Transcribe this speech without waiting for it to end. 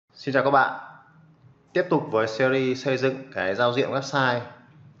Xin chào các bạn. Tiếp tục với series xây dựng cái giao diện website.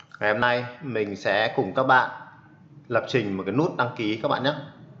 Ngày hôm nay mình sẽ cùng các bạn lập trình một cái nút đăng ký các bạn nhé.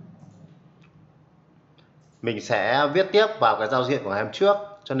 Mình sẽ viết tiếp vào cái giao diện của ngày hôm trước,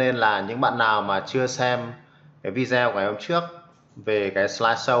 cho nên là những bạn nào mà chưa xem cái video của ngày hôm trước về cái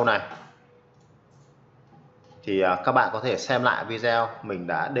slideshow này thì các bạn có thể xem lại video. Mình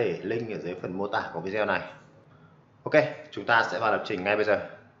đã để link ở dưới phần mô tả của video này. Ok, chúng ta sẽ vào lập trình ngay bây giờ.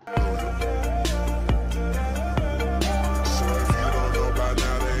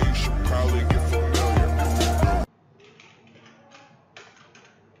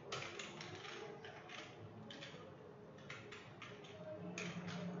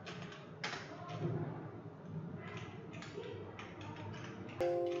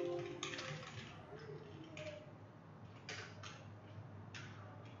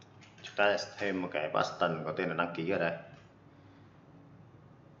 Chúng ta sẽ thêm một cái button có tên là đăng ký ở đây.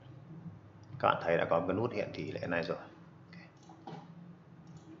 Các bạn thấy đã có một cái nút hiển thị lệ này rồi.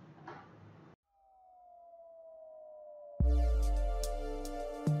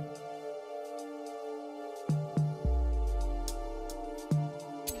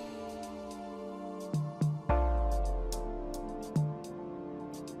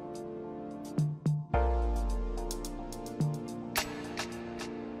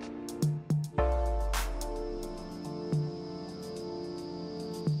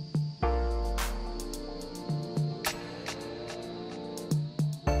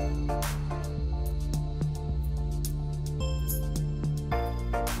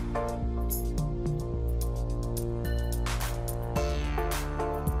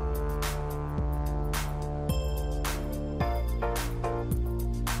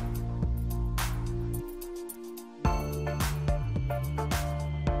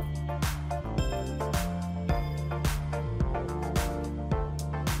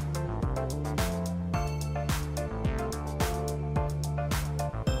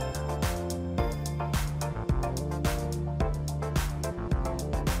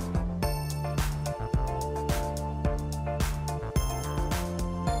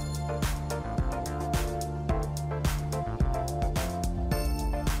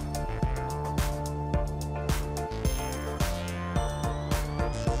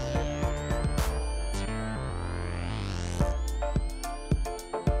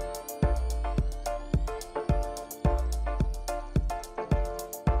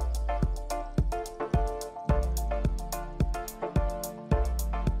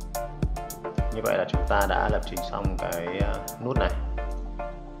 Như vậy là chúng ta đã lập trình xong cái nút này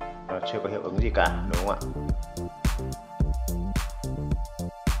và chưa có hiệu ứng gì cả, đúng không ạ?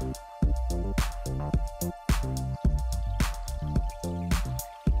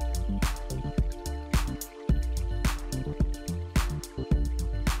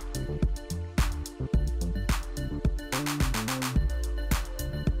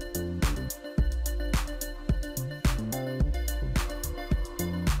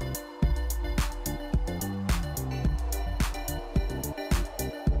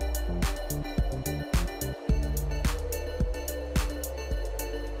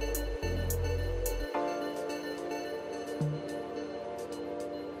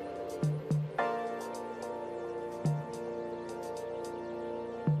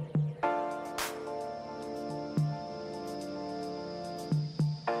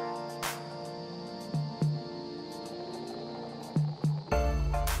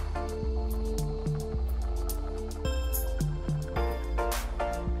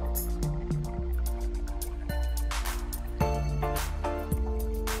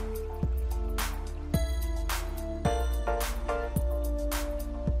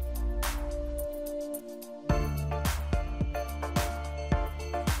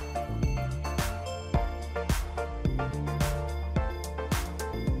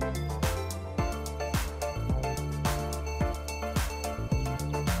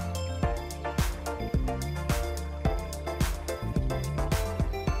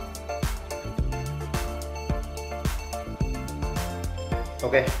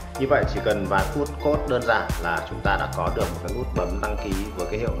 Ok, như vậy chỉ cần vài phút code đơn giản là chúng ta đã có được một cái nút bấm đăng ký với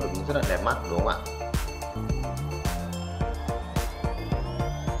cái hiệu ứng rất là đẹp mắt, đúng không ạ?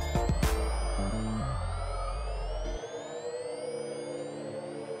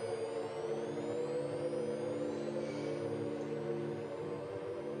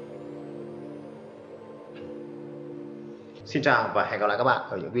 Xin chào và hẹn gặp lại các bạn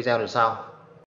ở những video lần sau.